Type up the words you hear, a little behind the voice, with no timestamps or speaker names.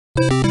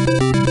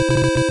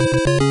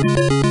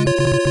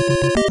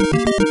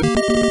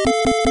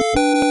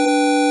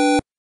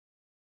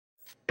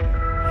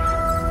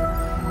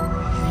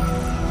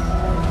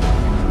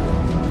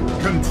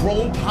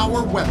Control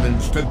power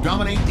weapons to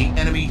dominate the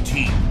enemy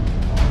team.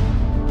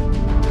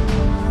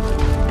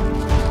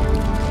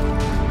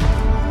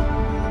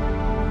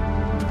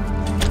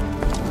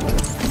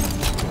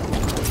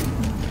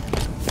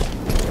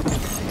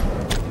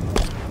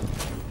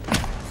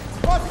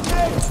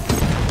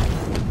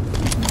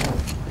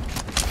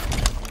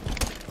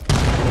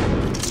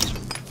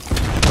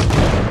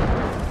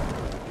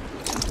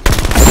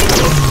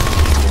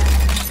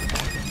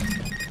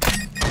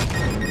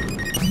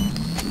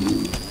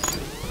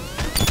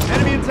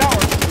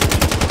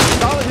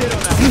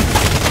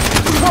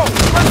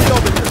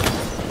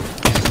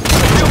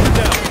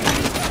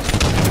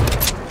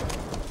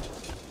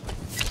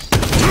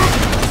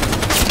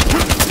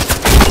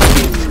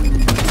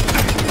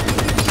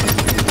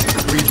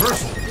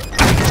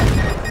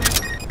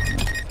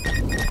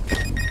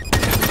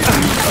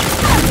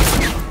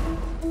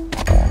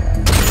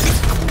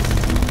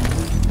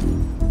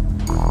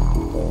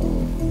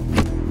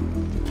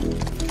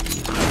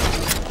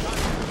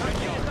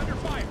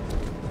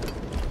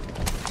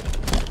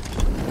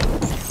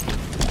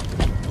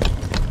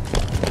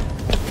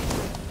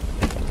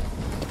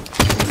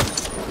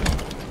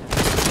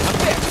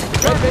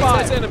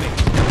 This enemy.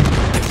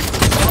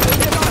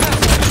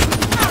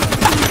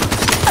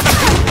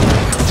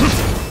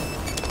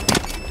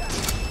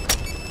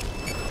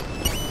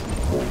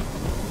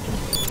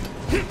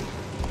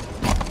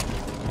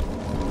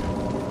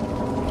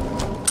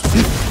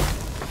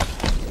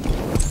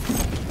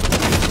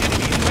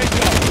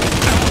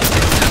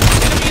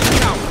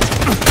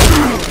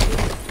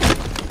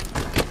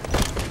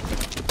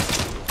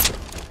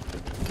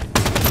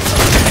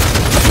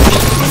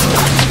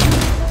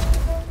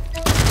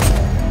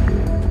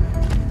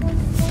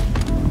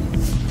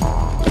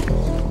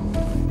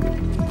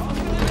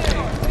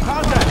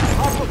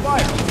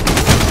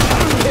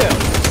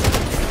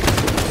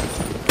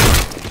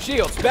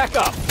 Shields, back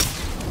up!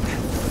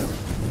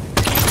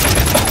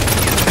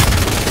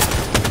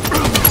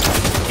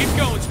 Keep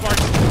going,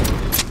 Spartan!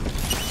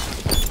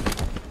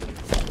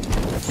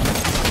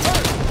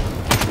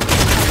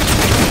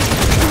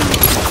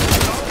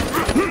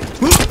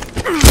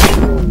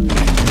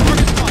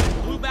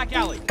 Blue back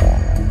alley.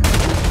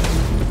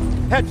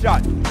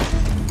 Headshot!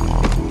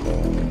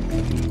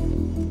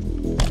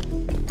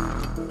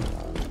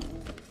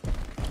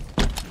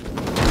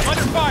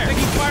 Under fire!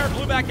 Taking fire,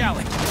 blue back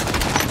alley.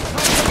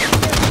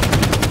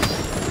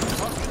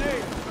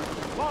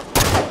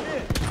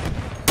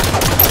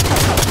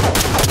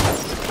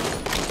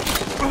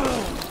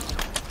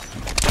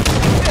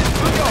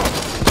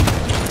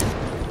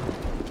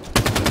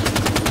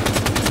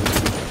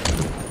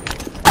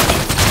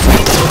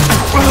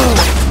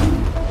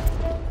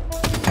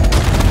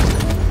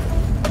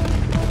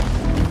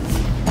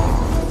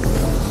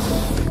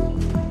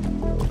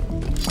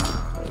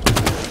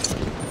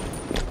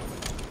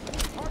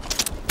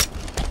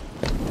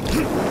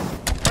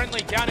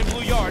 Down in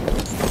blue yard.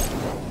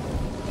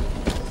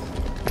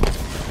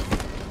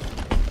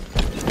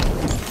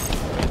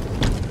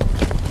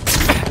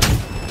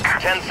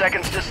 Ten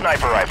seconds to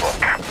sniper rifle.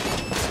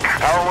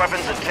 Power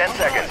weapons in 10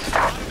 seconds.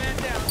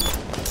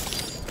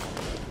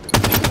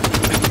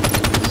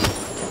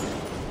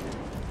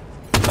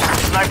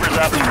 Sniper's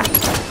up.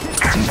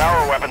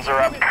 Power weapons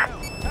are up.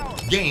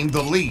 Gain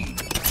the lead.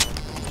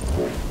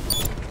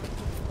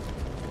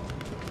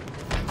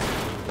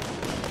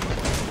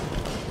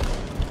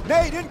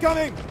 Nade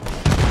incoming!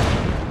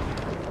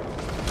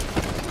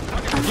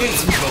 Gain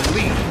the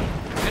lead.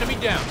 Enemy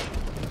down.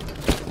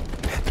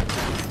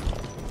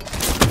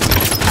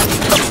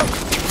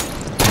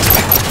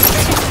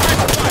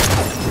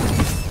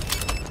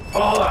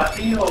 Hola,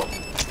 tío.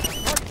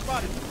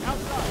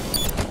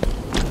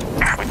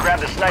 We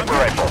grabbed the sniper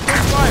rifle.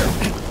 Fire!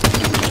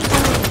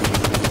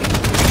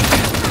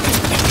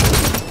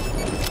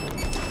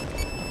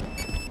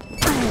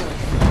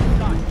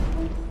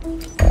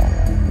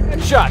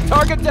 Shot,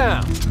 target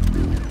down.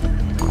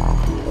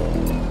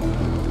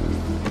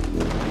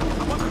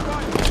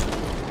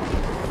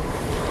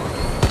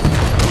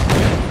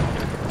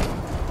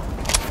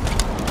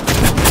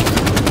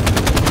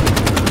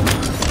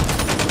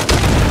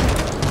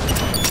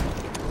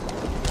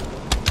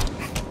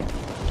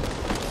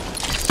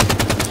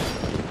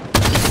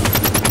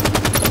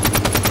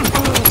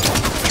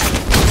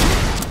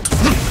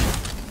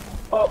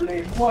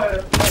 Pobre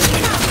muerto.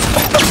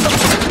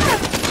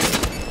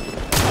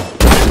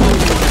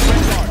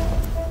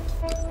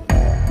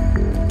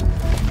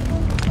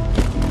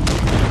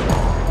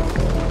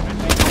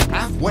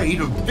 Halfway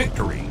to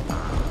victory.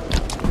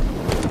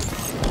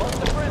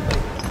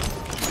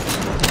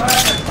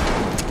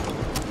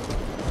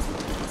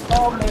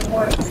 Pobre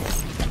muerte.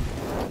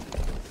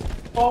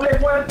 Pobre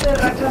muerte,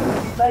 racha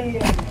está ahí.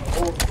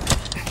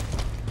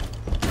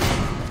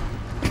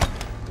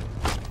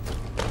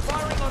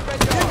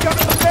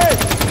 Incoming the bed!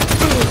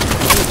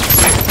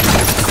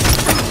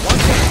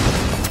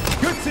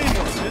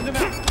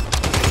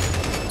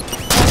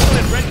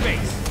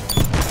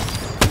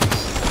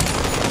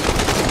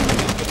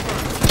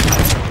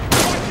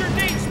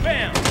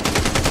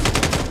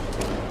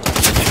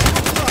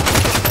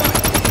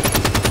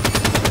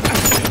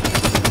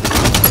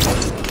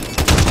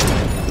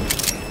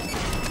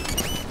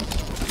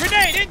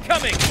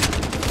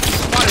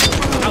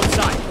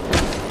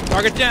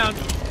 Target down.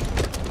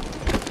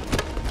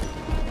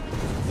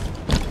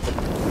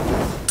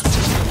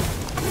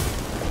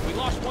 We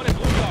lost one at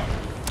Blue Yard.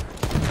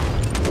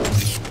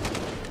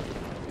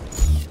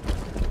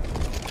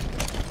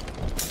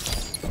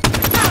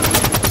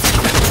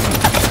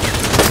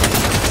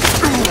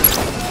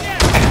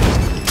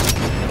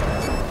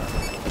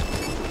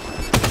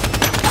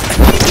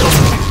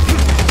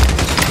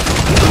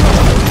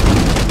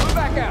 Move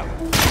back out.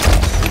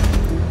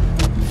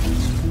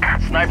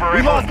 Sniper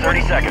rifle in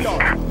 30 seconds.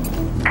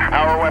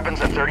 Power weapons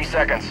in 30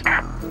 seconds.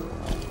 Got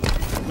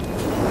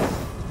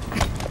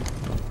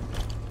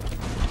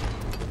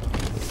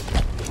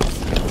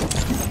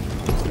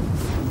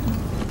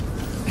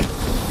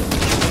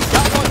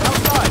one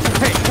outside.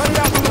 Hey, cut it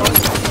out, Blue.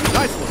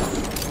 Nice one.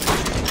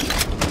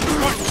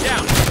 Spartan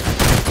down.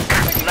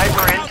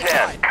 Sniper in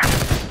 10.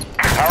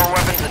 Power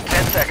weapons in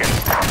 10 seconds.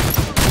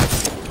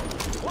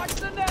 Watch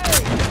the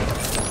name.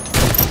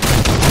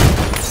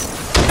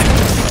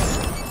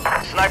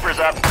 Sniper's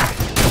up.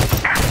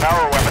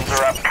 Power weapons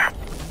are up.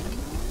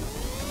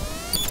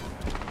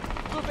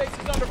 Blue base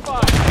is under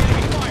fire.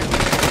 Enemy fire.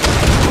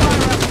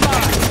 Fire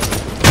outside.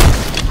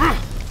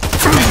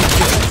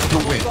 To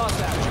win. Lost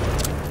that.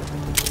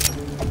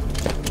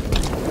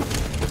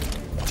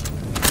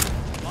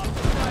 Lost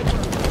the sniper.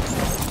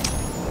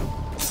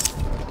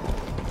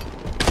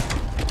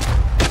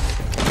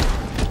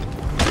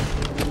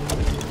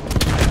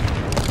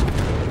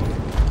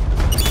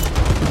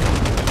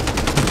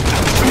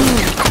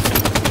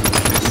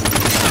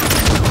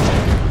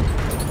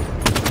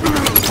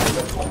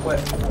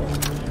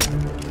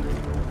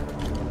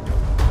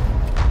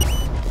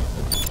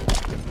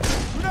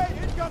 Grenade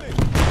incoming.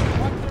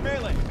 Watch their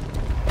melee.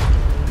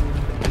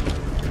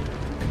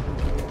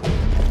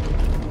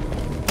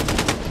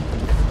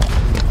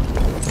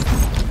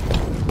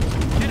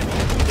 Enemy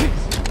in blue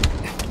base.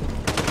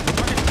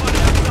 Target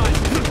spotted outside.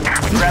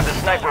 Grab the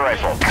sniper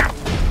rifle.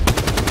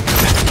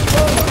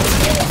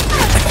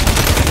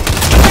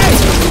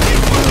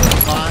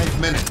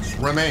 5 minutes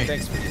remain.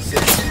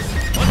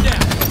 One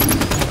down.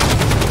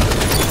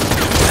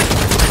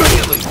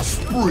 Killing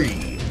spree.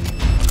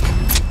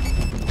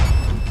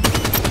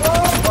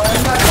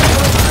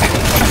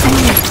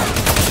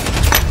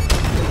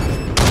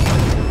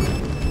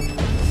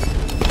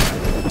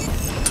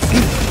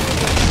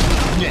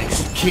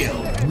 Next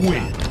kill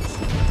wins.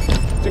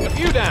 Took a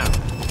few down.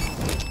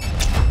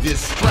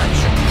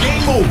 Distraction.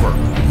 Game over.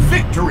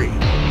 Victory.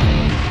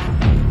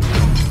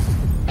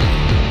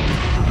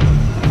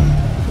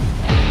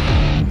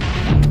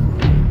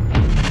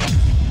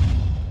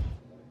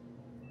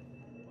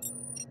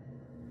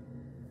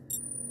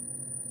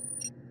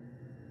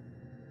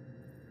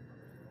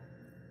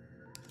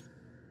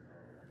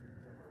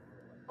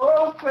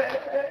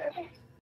 Open.